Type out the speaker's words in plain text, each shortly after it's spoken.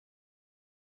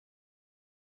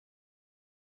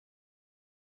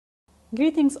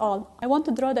Greetings all. I want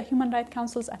to draw the Human Rights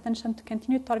Council's attention to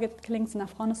continued targeted killings in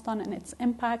Afghanistan and its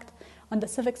impact on the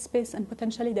civic space and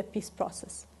potentially the peace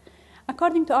process.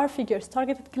 According to our figures,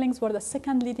 targeted killings were the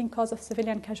second leading cause of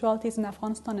civilian casualties in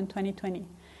Afghanistan in 2020,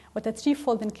 with a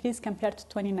threefold increase compared to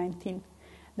 2019.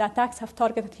 The attacks have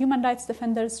targeted human rights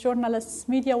defenders, journalists,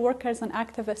 media workers and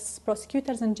activists,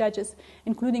 prosecutors and judges,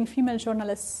 including female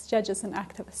journalists, judges and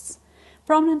activists.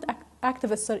 Prominent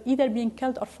activists are either being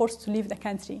killed or forced to leave the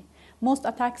country. Most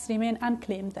attacks remain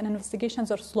unclaimed and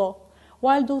investigations are slow.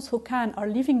 While those who can are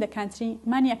leaving the country,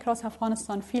 many across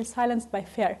Afghanistan feel silenced by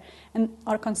fear and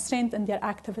are constrained in their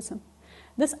activism.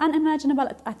 This unimaginable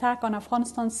attack on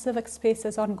Afghanistan's civic space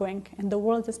is ongoing, and the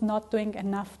world is not doing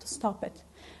enough to stop it.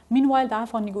 Meanwhile, the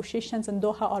Afghan negotiations in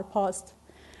Doha are paused.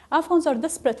 Afghans are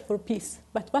desperate for peace,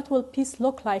 but what will peace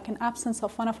look like in absence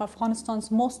of one of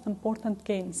Afghanistan's most important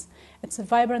gains, its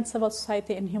vibrant civil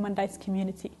society and human rights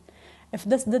community? If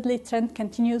this deadly trend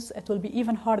continues, it will be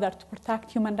even harder to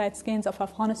protect human rights gains of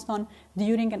Afghanistan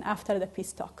during and after the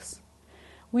peace talks.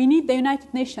 We need the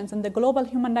United Nations and the global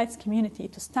human rights community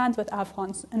to stand with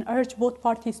Afghans and urge both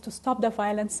parties to stop the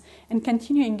violence and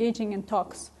continue engaging in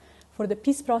talks. For the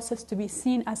peace process to be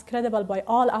seen as credible by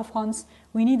all Afghans,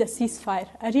 we need a ceasefire,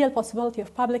 a real possibility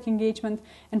of public engagement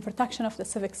and protection of the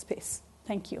civic space.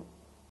 Thank you.